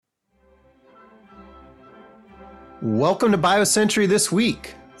Welcome to BioCentury This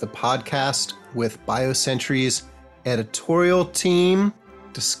Week, the podcast with BioCentury's editorial team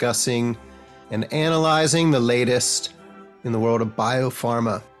discussing and analyzing the latest in the world of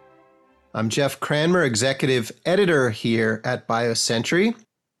biopharma. I'm Jeff Cranmer, executive editor here at BioCentury,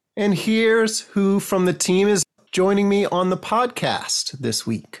 and here's who from the team is joining me on the podcast this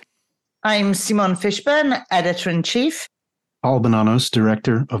week. I'm Simone Fishburne, editor-in-chief. Paul Bonanos,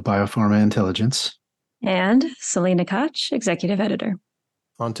 director of Biopharma Intelligence. And Selena Koch, executive editor.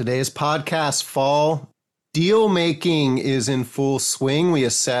 On today's podcast, fall deal making is in full swing. We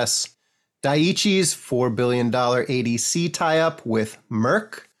assess Daiichi's $4 billion ADC tie-up with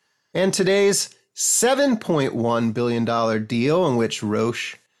Merck and today's $7.1 billion deal in which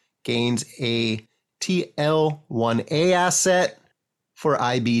Roche gains a TL1A asset for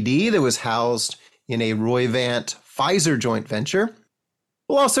IBD that was housed in a Roivant Pfizer joint venture.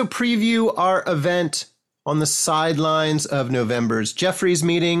 We'll also preview our event on the sidelines of November's Jefferies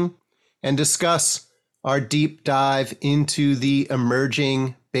meeting and discuss our deep dive into the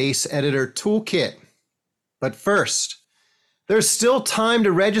emerging base editor toolkit. But first, there's still time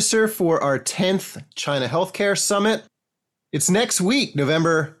to register for our 10th China Healthcare Summit. It's next week,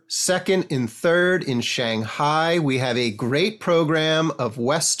 November 2nd and 3rd in Shanghai. We have a great program of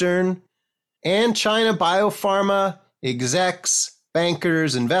Western and China biopharma execs,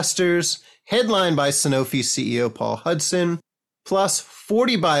 bankers, investors, headlined by Sanofi CEO Paul Hudson, plus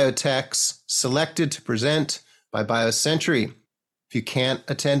 40 biotechs selected to present by BioCentury. If you can't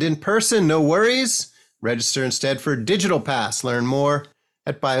attend in person, no worries. Register instead for Digital Pass. Learn more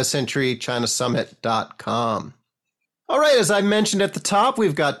at biocenturychinasummit.com. All right, as I mentioned at the top,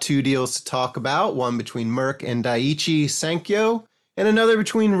 we've got two deals to talk about, one between Merck and Daiichi Sankyo, and another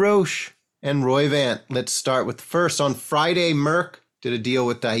between Roche and Roivant. Let's start with the first. On Friday, Merck did a deal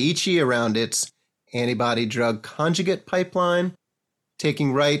with Daiichi around its antibody-drug conjugate pipeline,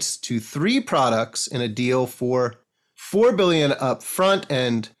 taking rights to 3 products in a deal for $4 billion up front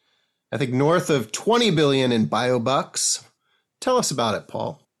and I think north of $20 billion in biobucks. Tell us about it,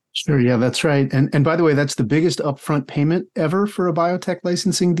 Paul. Sure, yeah, that's right. And by the way, that's the biggest upfront payment ever for a biotech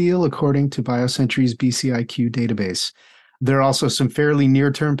licensing deal, according to BioCentury's BCIQ database. There are also some fairly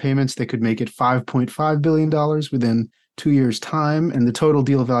near-term payments that could make it $5.5 billion within 2 years' time. And the total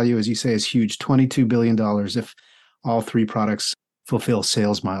deal value, as you say, is huge, $22 billion if all 3 products fulfill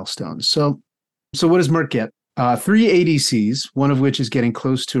sales milestones. So what does Merck get? 3 ADCs, one of which is getting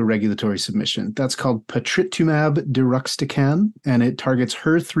close to a regulatory submission. That's called patritumab deruxtecan, and it targets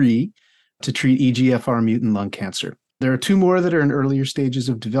HER3 to treat EGFR mutant lung cancer. There are 2 more that are in earlier stages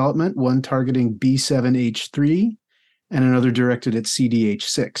of development, one targeting B7H3 and another directed at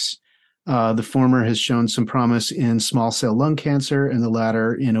CDH6. The former has shown some promise in small cell lung cancer and the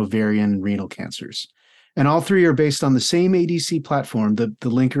latter in ovarian and renal cancers. And all 3 are based on the same ADC platform, the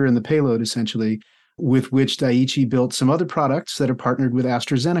linker and the payload essentially, with which Daiichi built some other products that are partnered with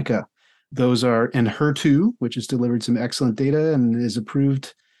AstraZeneca. Those are Enhertu, which has delivered some excellent data and is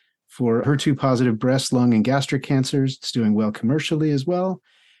approved for HER2-positive breast, lung, and gastric cancers. It's doing well commercially as well.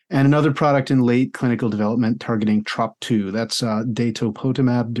 And another product in late clinical development targeting TROP2. That's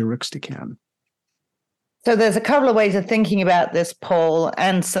datopotamab deruxtecan. So there's a couple of ways of thinking about this, Paul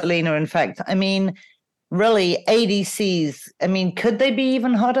and Selena, in fact. I mean, really, ADCs, could they be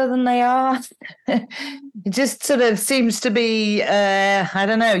even hotter than they are? It just sort of seems to be,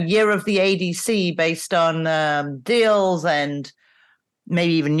 year of the ADC based on deals and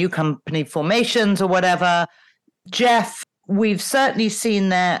maybe even new company formations or whatever. Jeff, we've certainly seen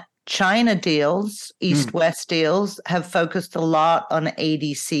that China deals, East-West deals, have focused a lot on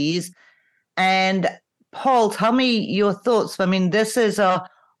ADCs. And Paul, tell me your thoughts. This is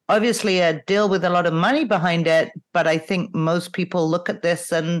obviously a deal with a lot of money behind it, but I think most people look at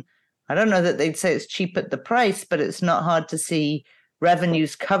this and I don't know that they'd say it's cheap at the price, but it's not hard to see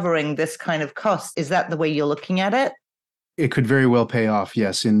revenues covering this kind of cost. Is that the way you're looking at it? It could very well pay off,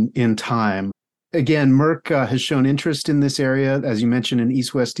 yes, in time. Again, Merck has shown interest in this area. As you mentioned, an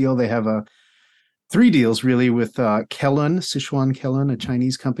East-West deal. They have 3 deals really with Kelun, Sichuan Kelun, a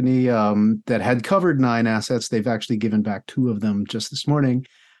Chinese company that had covered 9 assets. They've actually given back 2 of them just this morning.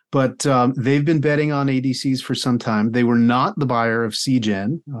 But they've been betting on ADCs for some time. They were not the buyer of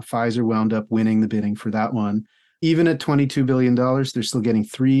Seagen. Pfizer wound up winning the bidding for that one. Even at $22 billion, they're still getting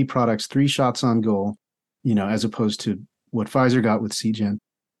 3 products, 3 shots on goal, as opposed to what Pfizer got with Seagen.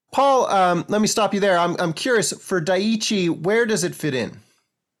 Paul, let me stop you there. I'm curious, for Daiichi, where does it fit in?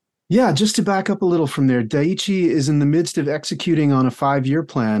 Yeah, just to back up a little from there, Daiichi is in the midst of executing on a 5-year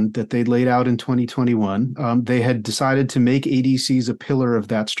plan that they laid out in 2021. They had decided to make ADCs a pillar of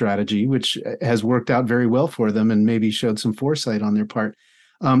that strategy, which has worked out very well for them and maybe showed some foresight on their part.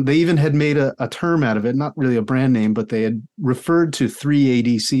 They even had made a term out of it, not really a brand name, but they had referred to 3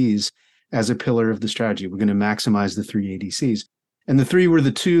 ADCs as a pillar of the strategy. We're going to maximize the 3 ADCs. And the 3 were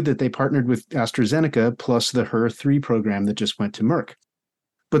the 2 that they partnered with AstraZeneca, plus the HER3 program that just went to Merck.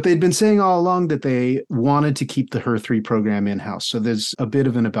 But they'd been saying all along that they wanted to keep the HER3 program in-house. So there's a bit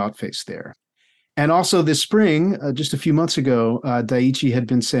of an about face there. And also this spring, just a few months ago, Daiichi had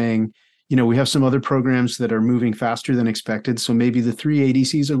been saying, we have some other programs that are moving faster than expected. So maybe the 3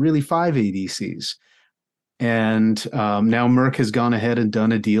 ADCs are really 5 ADCs. And now Merck has gone ahead and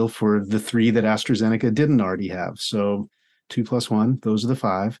done a deal for the 3 that AstraZeneca didn't already have. So 2 + 1, those are the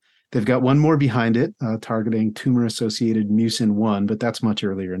 5. They've got one more behind it, targeting tumor-associated mucin 1, but that's much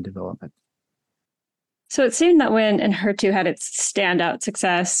earlier in development. So it seemed that when Enhertu had its standout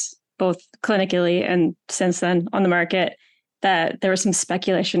success, both clinically and since then on the market, that there was some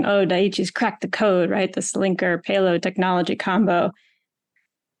speculation, Daiichi's cracked the code, right? This linker payload technology combo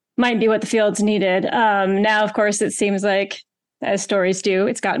might be what the field's needed. Now, of course, it seems like, as stories do,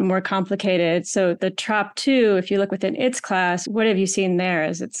 it's gotten more complicated. So the TROP2, if you look within its class, what have you seen there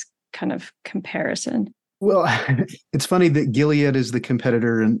as its kind of comparison? Well, it's funny that Gilead is the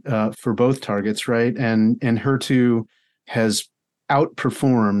competitor for both targets, right? And HER2 has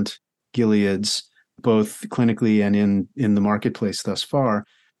outperformed Gilead's both clinically and in the marketplace thus far.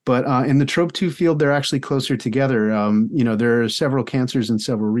 But in the TROP2 field, they're actually closer together. There are several cancers and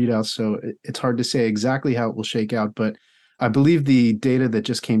several readouts, so it's hard to say exactly how it will shake out. But I believe the data that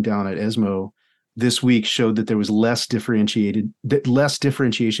just came down at ESMO this week showed that there was less differentiation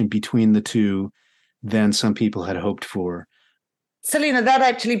between the 2 than some people had hoped for. Selena, that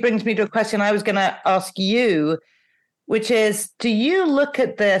actually brings me to a question I was going to ask you, which is, do you look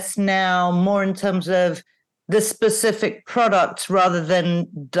at this now more in terms of the specific products rather than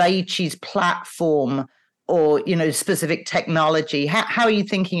Daiichi's platform or, specific technology? How are you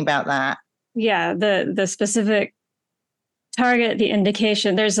thinking about that? Yeah, the specific target, the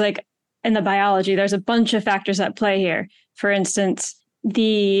indication, there's in the biology, there's a bunch of factors at play here. For instance,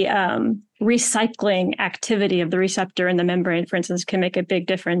 the recycling activity of the receptor in the membrane, for instance, can make a big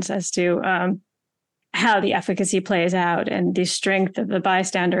difference as to how the efficacy plays out, and the strength of the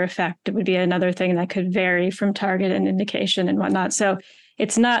bystander effect would be another thing that could vary from target and indication and whatnot. So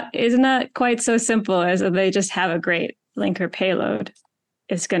it's not quite so simple as they just have a great linker payload.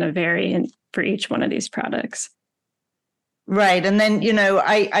 It's going to vary for each one of these products. Right. And then,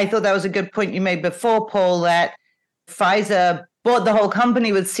 I thought that was a good point you made before, Paul, that Pfizer bought the whole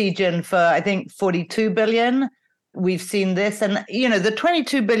company with Seagen for, I think, $42 billion. We've seen this. And, the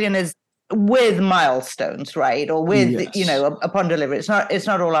 $22 billion is with milestones, right? Or with, yes. Upon delivery. It's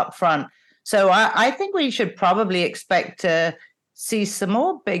not all up front. So I think we should probably expect to see some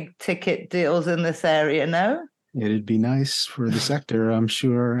more big ticket deals in this area, no? It'd be nice for the sector, I'm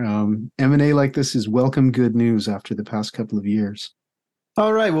sure. M&A like this is welcome good news after the past couple of years.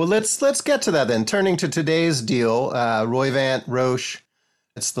 All right, well, let's get to that then. Turning to today's deal, Roivant, Roche.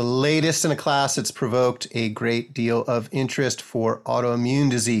 It's the latest in a class that's provoked a great deal of interest for autoimmune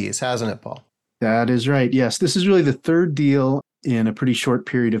disease, hasn't it, Paul? That is right. Yes, this is really the 3rd deal in a pretty short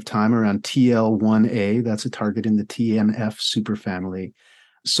period of time around TL1A. That's a target in the TNF superfamily.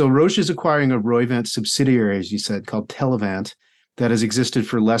 So Roche is acquiring a Roivant subsidiary, as you said, called Telavant, that has existed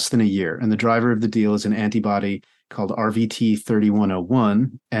for less than a year. And the driver of the deal is an antibody called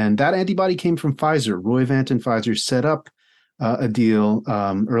RVT-3101. And that antibody came from Pfizer. Roivant and Pfizer set up a deal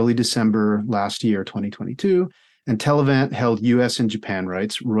early December last year, 2022. And Telavant held US and Japan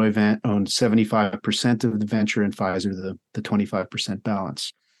rights. Roivant owned 75% of the venture and Pfizer the 25%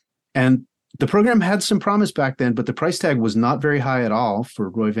 balance. And the program had some promise back then, but the price tag was not very high at all for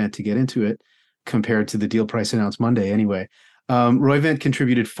Roivant to get into it compared to the deal price announced Monday anyway. Roivant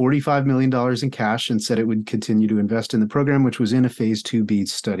contributed $45 million in cash and said it would continue to invest in the program, which was in a phase 2b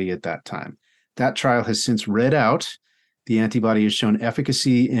study at that time. That trial has since read out. The antibody has shown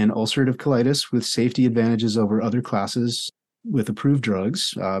efficacy in ulcerative colitis with safety advantages over other classes with approved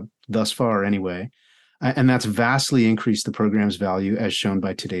drugs, thus far anyway. And that's vastly increased the program's value as shown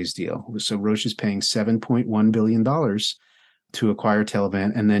by today's deal. So Roche is paying $7.1 billion to acquire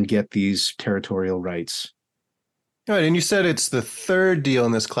Telavant and then get these territorial rights. All right, and you said it's the 3rd deal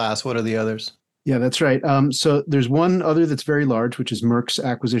in this class. What are the others? Yeah, that's right. So there's one other that's very large, which is Merck's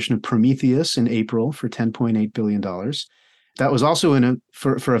acquisition of Prometheus in April for $10.8 billion. That was also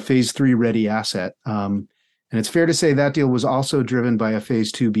for a phase 3 ready asset. And And it's fair to say that deal was also driven by a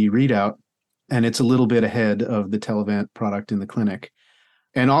phase 2b readout, and it's a little bit ahead of the Telavant product in the clinic.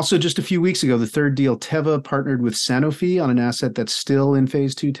 And also just a few weeks ago, the third deal, Teva partnered with Sanofi on an asset that's still in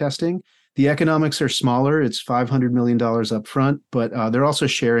phase 2 testing. The economics are smaller. It's $500 million upfront, but they're also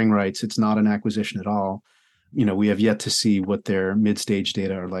sharing rights. It's not an acquisition at all. We have yet to see what their mid-stage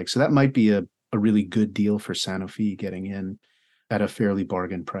data are like. So that might be a really good deal for Sanofi getting in at a fairly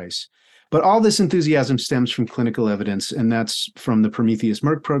bargain price. But all this enthusiasm stems from clinical evidence, and that's from the Prometheus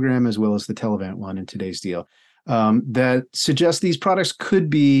Merck program as well as the Telavant one in today's deal, that suggests these products could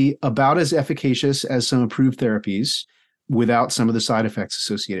be about as efficacious as some approved therapies without some of the side effects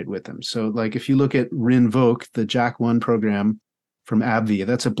associated with them. So like if you look at Rinvoq, the JAK1 program from AbbVie,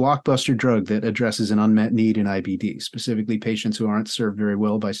 that's a blockbuster drug that addresses an unmet need in IBD, specifically patients who aren't served very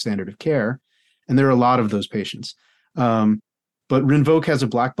well by standard of care. And there are a lot of those patients. But Rinvoq has a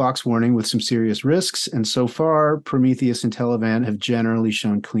black box warning with some serious risks. And so far, Prometheus and Telavant have generally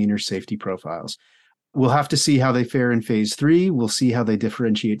shown cleaner safety profiles. We'll have to see how they fare in phase 3. We'll see how they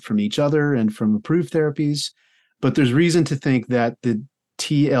differentiate from each other and from approved therapies. But there's reason to think that the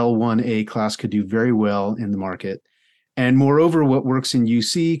TL1A class could do very well in the market. And moreover, what works in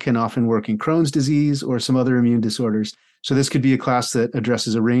UC can often work in Crohn's disease or some other immune disorders. So this could be a class that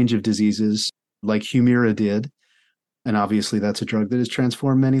addresses a range of diseases like Humira did. And obviously, that's a drug that has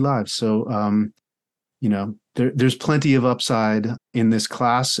transformed many lives. So, there's plenty of upside in this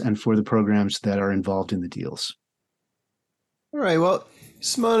class and for the programs that are involved in the deals. All right. Well,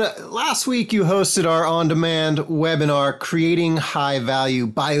 Simona, last week you hosted our on-demand webinar, Creating High-Value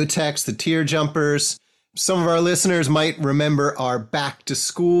Biotechs, the Tier Jumpers. Some of our listeners might remember our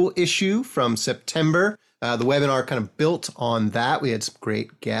back-to-school issue from September. The webinar kind of built on that. We had some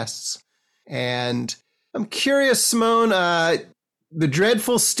great guests. And I'm curious, Simone, the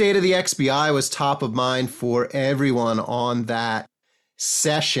dreadful state of the XBI was top of mind for everyone on that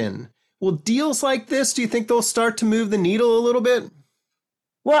session. Will deals like this, do you think they'll start to move the needle a little bit?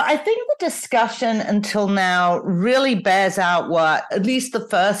 Well, I think the discussion until now really bears out what at least the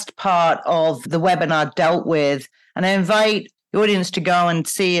first part of the webinar dealt with. And I invite the audience to go and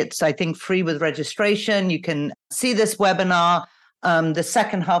see it. It's, I think, free with registration. You can see this webinar. The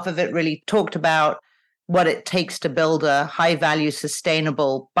second half of it really talked about what it takes to build a high-value,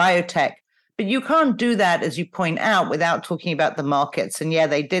 sustainable biotech. But you can't do that, as you point out, without talking about the markets. And yeah,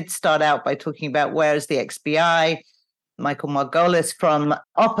 they did start out by talking about where is the XBI. Michael Margolis from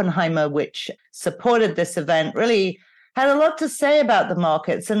Oppenheimer, which supported this event, really had a lot to say about the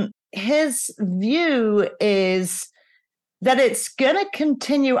markets. And his view is that it's going to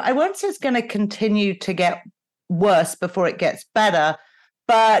continue. I won't say it's going to continue to get worse before it gets better,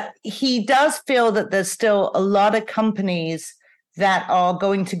 but he does feel that there's still a lot of companies that are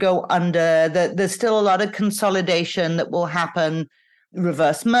going to go under, that there's still a lot of consolidation that will happen,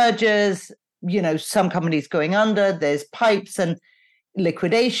 reverse mergers, some companies going under, there's pipes and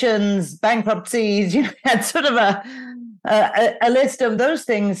liquidations, bankruptcies, had sort of a list of those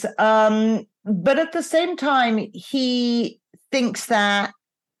things. But at the same time, he thinks that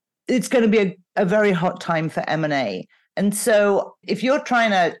it's going to be a very hot time for M&A. And so if you're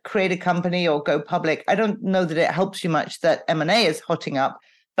trying to create a company or go public, I don't know that it helps you much that M&A is hotting up.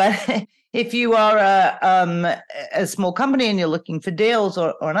 But if you are a small company and you're looking for deals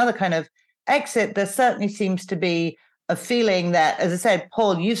or another kind of exit, there certainly seems to be a feeling that, as I said,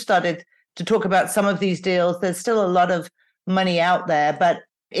 Paul, you started to talk about some of these deals. There's still a lot of money out there, but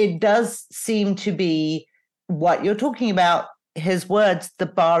it does seem to be what you're talking about. His words, the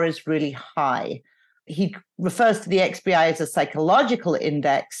bar is really high. He refers to the XBI as a psychological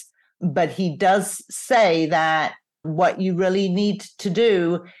index, but he does say that what you really need to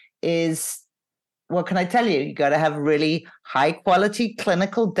do is, what can I tell you? You got to have really high quality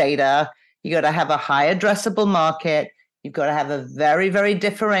clinical data. You got to have a high addressable market. You've got to have a very, very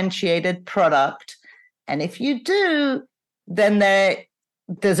differentiated product. And if you do, then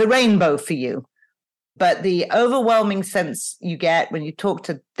there's a rainbow for you. But the overwhelming sense you get when you talk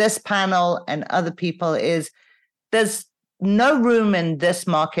to this panel and other people is there's no room in this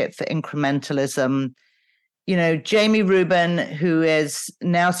market for incrementalism. Jamie Rubin, who is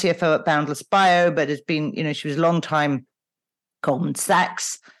now CFO at Boundless Bio, but has been, she was a long time Goldman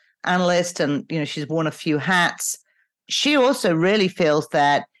Sachs analyst, and she's worn a few hats. She also really feels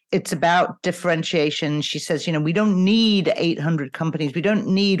that it's about differentiation. She says, we don't need 800 companies. We don't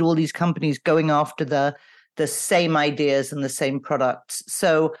need all these companies going after the same ideas and the same products.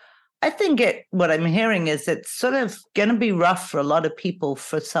 So I think what I'm hearing is it's sort of going to be rough for a lot of people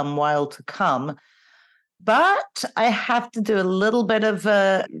for some while to come. But I have to do a little bit of,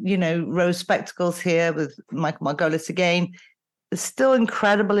 rose spectacles here with Michael Margolis again. There's still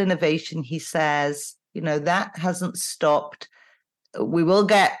incredible innovation, he says. That hasn't stopped. We will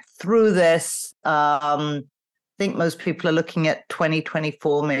get through this. I think most people are looking at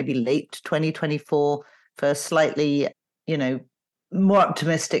 2024, maybe late 2024 for slightly, more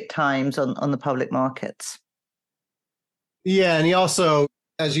optimistic times on the public markets. Yeah, and he also,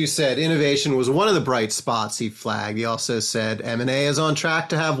 as you said, innovation was one of the bright spots he flagged. He also said M&A is on track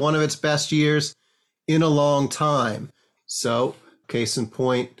to have one of its best years in a long time. So, case in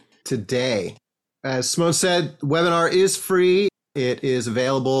point, today. As Simone said, the webinar is free. It is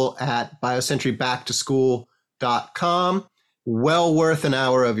available at BioCenturyBackToSchool.com. Well worth an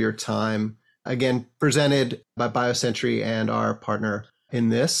hour of your time. Again, presented by BioCentury and our partner in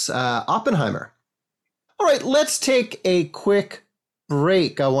this, Oppenheimer. All right, let's take a quick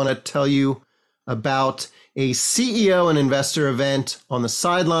break. I want to tell you about a CEO and investor event on the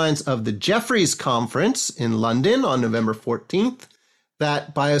sidelines of the Jefferies Conference in London on November 14th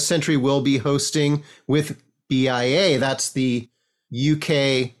that BioCentury will be hosting with BIA. That's the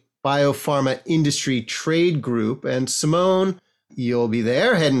UK Biopharma Industry Trade Group. And Simone, you'll be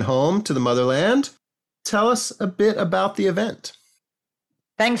there heading home to the motherland. Tell us a bit about the event.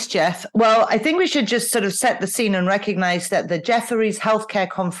 Thanks, Jeff. Well, I think we should just sort of set the scene and recognize that the Jefferies Healthcare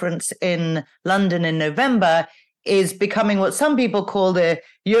Conference in London in November is becoming what some people call the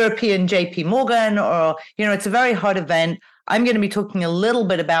European JP Morgan, or, it's a very hot event. I'm going to be talking a little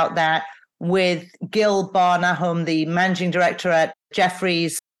bit about that with Gil Barnahum, the managing director at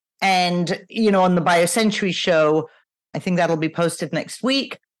Jefferies, and, on the BioCentury show. I think that'll be posted next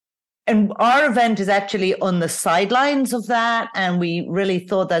week. And our event is actually on the sidelines of that. And we really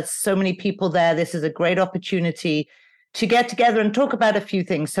thought that so many people there, this is a great opportunity to get together and talk about a few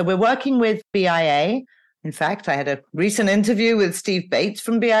things. So we're working with BIA. In fact, I had a recent interview with Steve Bates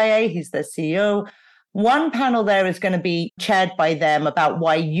from BIA. He's their CEO. One panel there is going to be chaired by them about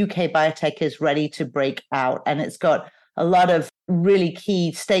why UK biotech is ready to break out. And it's got a lot of really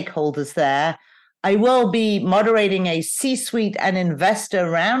key stakeholders there. I will be moderating a C-suite and investor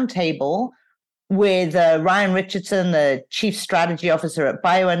roundtable with Ryan Richardson, the Chief Strategy Officer at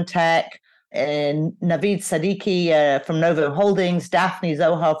BioNTech, and Naveed Siddiqui from Novo Holdings, Daphne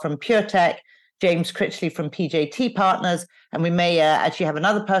Zohar from PureTech, James Critchley from PJT Partners, and we may actually have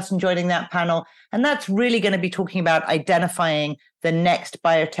another person joining that panel. And that's really going to be talking about identifying the next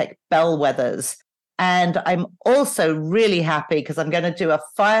biotech bellwethers. And I'm also really happy because I'm going to do a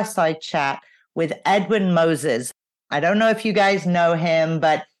fireside chat with Edwin Moses. I don't know if you guys know him,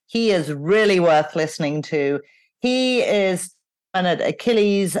 but he is really worth listening to. He is at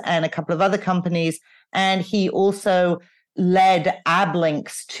Achilles and a couple of other companies, and he also led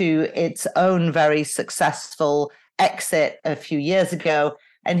Ablinks to its own very successful exit a few years ago.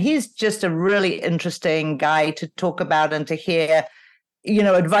 And he's just a really interesting guy to talk about and to hear,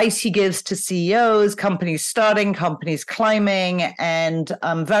 advice he gives to CEOs, companies starting, companies climbing. And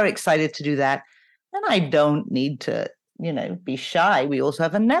I'm very excited to do that. And I don't need to, be shy. We also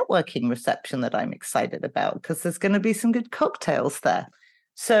have a networking reception that I'm excited about because there's going to be some good cocktails there.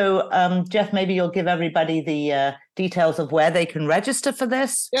 So, Jeff, maybe you'll give everybody the details of where they can register for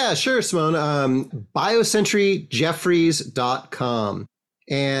this. Yeah, sure, Simone. BioCenturyJefferies.com.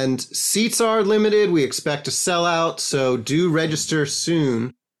 And seats are limited. We expect to sell out. So do register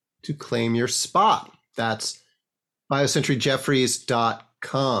soon to claim your spot. That's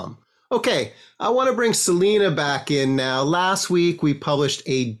BioCenturyJefferies.com. Okay, I want to bring Selena back in now. Last week, we published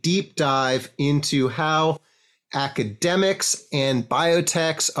a deep dive into how academics and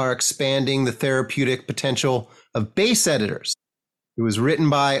biotechs are expanding the therapeutic potential of base editors. It was written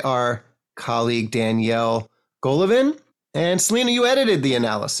by our colleague Danielle Golovin. And Selena, you edited the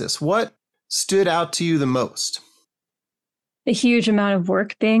analysis. What stood out to you the most? The huge amount of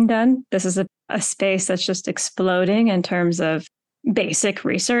work being done. This is a space that's just exploding in terms of basic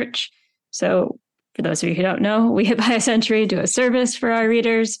research. So for those of you who don't know, we at BioCentury do a service for our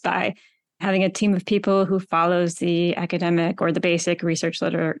readers by having a team of people who follows the academic or the basic research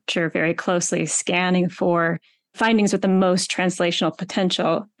literature very closely, scanning for findings with the most translational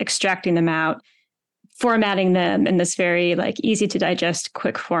potential, extracting them out, formatting them in this very easy to digest,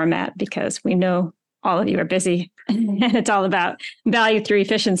 quick format, because we know all of you are busy and it's all about value through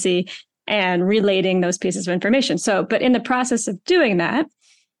efficiency and relating those pieces of information. So, but in the process of doing that,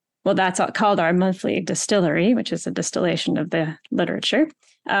 well, that's called our monthly distillery, which is a distillation of the literature.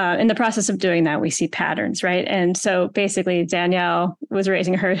 In the process of doing that, we see patterns, right? And so basically Danielle was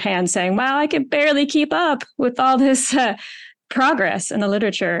raising her hand saying, wow, I can barely keep up with all this progress in the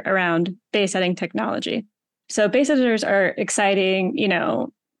literature around base editing technology. So base editors are exciting.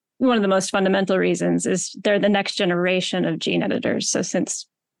 One of the most fundamental reasons is they're the next generation of gene editors. So since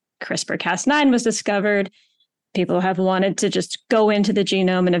CRISPR-Cas9 was discovered, people have wanted to just go into the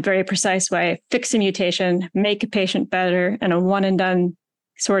genome in a very precise way, fix a mutation, make a patient better, and a one and done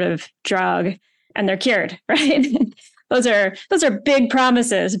sort of drug, and they're cured, right? Those are big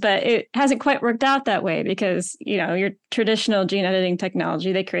promises, but it hasn't quite worked out that way because, your traditional gene editing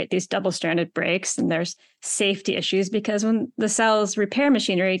technology, they create these double-stranded breaks, and there's safety issues because when the cell's repair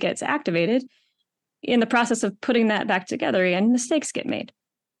machinery gets activated, in the process of putting that back together again, mistakes get made.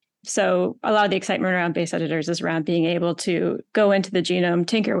 So a lot of the excitement around base editors is around being able to go into the genome,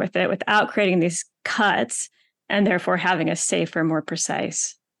 tinker with it without creating these cuts, and therefore having a safer, more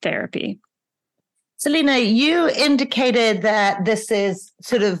precise therapy. Selena, you indicated that this is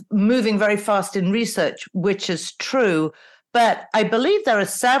sort of moving very fast in research, which is true. But I believe there are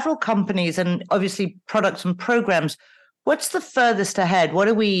several companies and obviously products and programs. What's the furthest ahead? What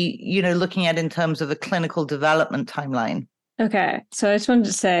are we, looking at in terms of a clinical development timeline? Okay, so I just wanted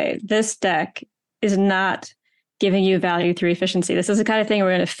to say this deck is not giving you value through efficiency. This is the kind of thing where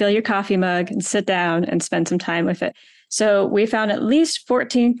we're going to fill your coffee mug and sit down and spend some time with it. So we found at least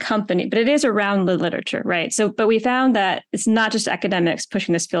 14 companies, but it is around the literature, right? But we found that it's not just academics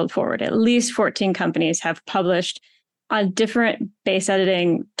pushing this field forward. At least 14 companies have published on different base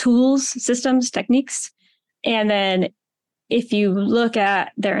editing tools, systems, techniques. And then if you look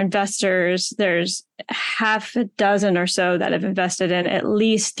at their investors, there's half a dozen or so that have invested in at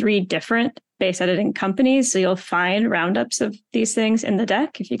least 3 different base editing companies. So you'll find roundups of these things in the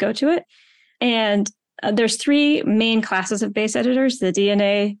deck if you go to it. And there's 3 main classes of base editors: the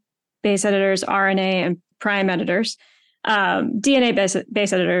DNA base editors, RNA, and prime editors. DNA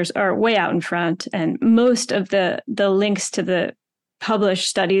base editors are way out in front, and most of the links to the published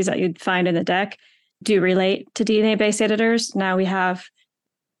studies that you'd find in the deck do relate to DNA base editors. Now we have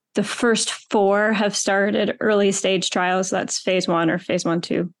the first 4 have started early stage trials. That's phase 1 or phase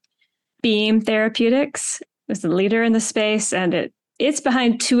 1/2. Beam Therapeutics is the leader in the space, and it's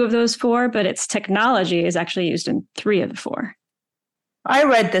behind 2 of those 4, but its technology is actually used in 3 of the 4. I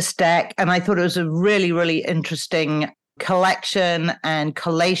read this deck and I thought it was a really, really interesting collection and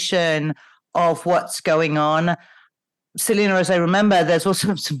collation of what's going on. Selena, as I remember, there's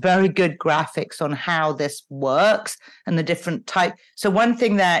also some very good graphics on how this works and the different type. So one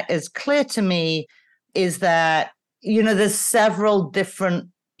thing that is clear to me is that, there's several different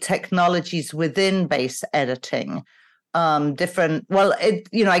technologies within base editing. I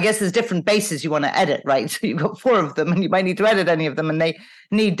guess there's different bases you want to edit, right? So you've got 4 of them and you might need to edit any of them and they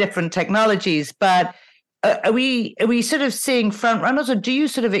need different technologies. But are we sort of seeing front runners, or do you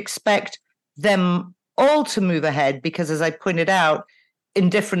sort of expect them all to move ahead? Because as I pointed out, in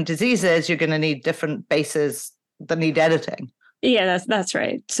different diseases, you're going to need different bases that need editing. Yeah, that's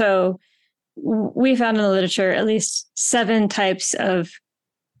right. So we found in the literature at least 7 types of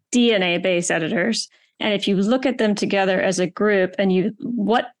DNA base editors. And if you look at them together as a group and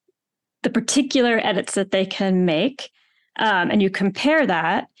what the particular edits that they can make, and you compare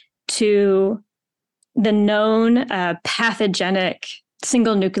that to the known pathogenic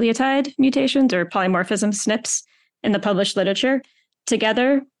single nucleotide mutations or polymorphism SNPs in the published literature,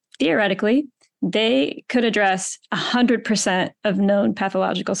 together, theoretically, they could address 100% of known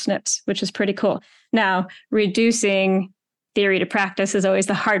pathological SNPs, which is pretty cool. Now, reducing theory to practice is always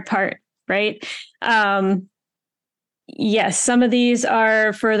the hard part, right? Yes, some of these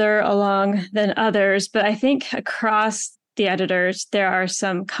are further along than others, but I think across the editors, there are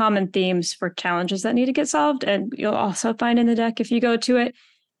some common themes for challenges that need to get solved. And you'll also find in the deck, if you go to it,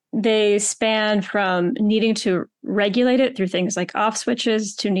 they span from needing to regulate it through things like off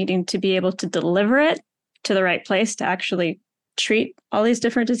switches to needing to be able to deliver it to the right place to actually treat all these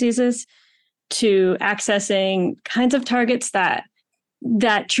different diseases, to accessing kinds of targets that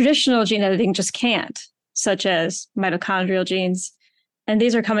traditional gene editing just can't, such as mitochondrial genes. And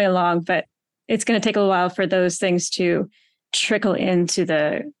these are coming along, but it's going to take a while for those things to trickle into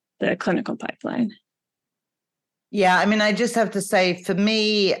the clinical pipeline. Yeah, I mean, I just have to say, for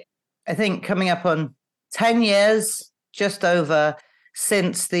me, I think coming up on 10 years, just over,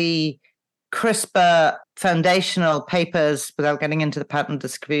 since the CRISPR foundational papers, without getting into the patent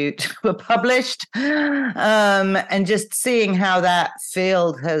dispute, were published, and just seeing how that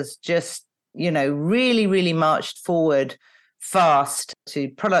field has just, really, really marched forward fast to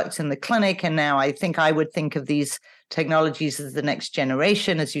products in the clinic. And now I think I would think of these technologies as the next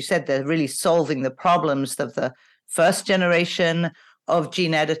generation. As you said, they're really solving the problems of the first generation of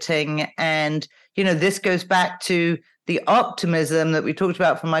gene editing. And, this goes back to the optimism that we talked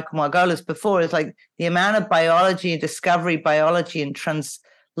about from Michael Margolis before is like the amount of biology and discovery, biology and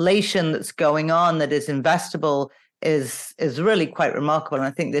translation that's going on that is investable is really quite remarkable. And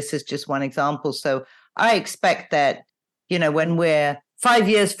I think this is just one example. So I expect that, when we're 5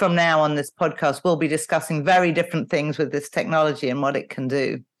 years from now on this podcast, we'll be discussing very different things with this technology and what it can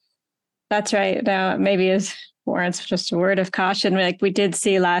do. That's right. Now, maybe as warrants just a word of caution. Like we did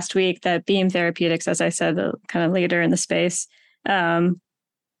see last week that Beam Therapeutics, as I said, the kind of leader in the space. So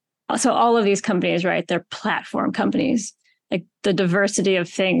all of these companies, right, they're platform companies. Like the diversity of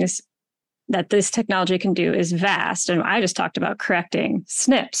things that this technology can do is vast. And I just talked about correcting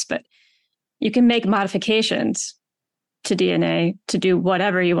SNPs, but you can make modifications to DNA to do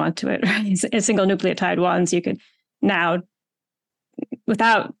whatever you want to it. Right? Single nucleotide ones, you could now,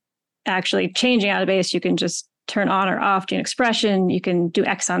 without actually changing out of base, you can just turn on or off gene expression. You can do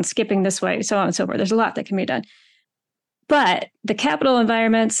exon skipping this way, so on and so forth. There's a lot that can be done. But the capital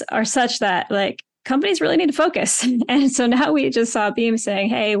environments are such that like companies really need to focus. And so now we just saw Beam saying,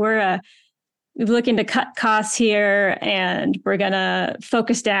 hey, we're looking to cut costs here and we're going to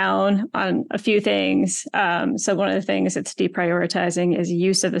focus down on a few things. So one of the things it's deprioritizing is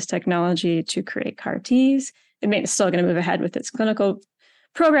use of this technology to create CAR Ts. It's still going to move ahead with its clinical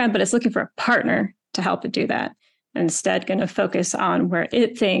program, but it's looking for a partner to help it do that. Instead, going to focus on where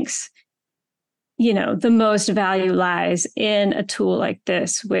it thinks, the most value lies in a tool like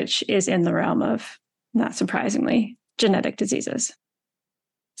this, which is in the realm of, not surprisingly, genetic diseases.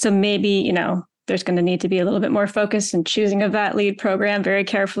 So maybe, there's going to need to be a little bit more focus in choosing of that lead program very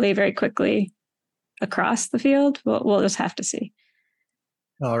carefully, very quickly across the field. We'll just have to see.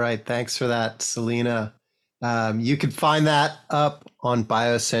 All right. Thanks for that, Selena. You can find that up on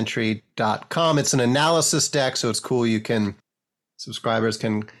BioCentury.com. It's an analysis deck, so it's cool. Subscribers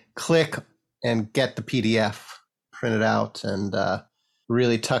can click and get the PDF printed out and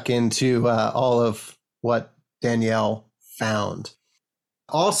really tuck into all of what Danielle found.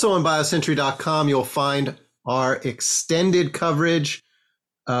 Also on BioCentury.com, you'll find our extended coverage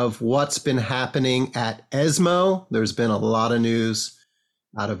of what's been happening at ESMO. There's been a lot of news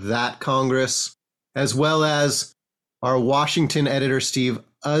out of that Congress, as well as our Washington editor, Steve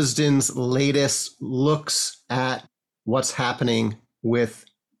Usdin's latest looks at what's happening with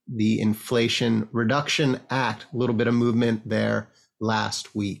the Inflation Reduction Act. A little bit of movement there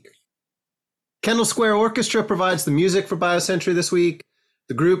last week. Kendall Square Orchestra provides the music for BioCentury this week.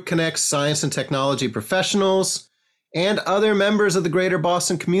 The group connects science and technology professionals and other members of the greater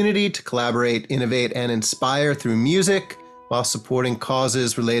Boston community to collaborate, innovate, and inspire through music while supporting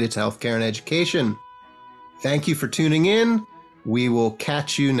causes related to healthcare and education. Thank you for tuning in. We will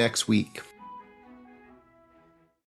catch you next week.